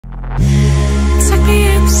Suck me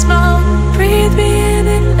in the smoke, breathe me in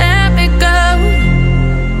and let me go.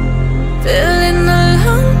 Filling the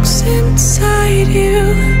lungs inside you,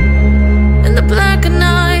 and the blackened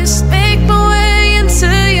eyes make my way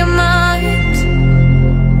into your mind.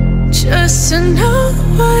 Just to know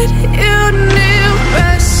what you knew.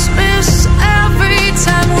 Restless every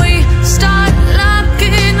time we start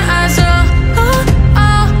locking eyes.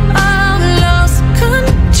 Lost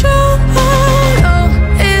control. Oh,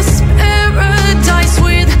 it's paradise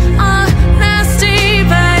with honesty,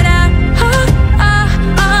 but I'm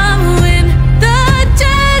in the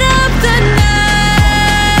dead of the night.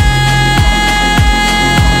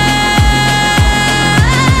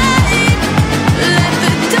 Let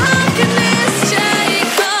the darkness take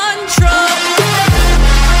control.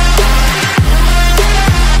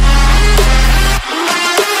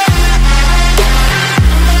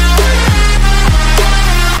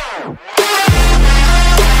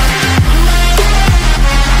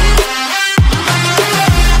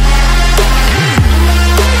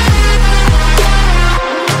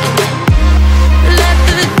 Let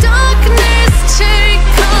the darkness take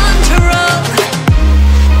control.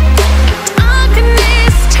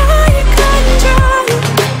 Darkness take control.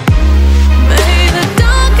 May the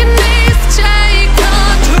darkness take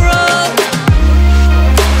control.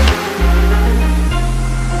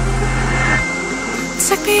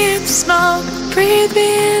 Suck me in the smoke, breathe me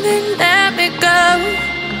in and let me go.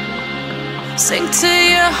 Sink to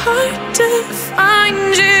your heart to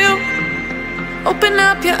find you. Open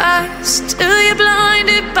up your eyes till you're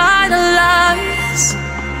blinded by the lies,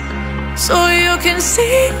 so you can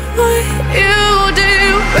see what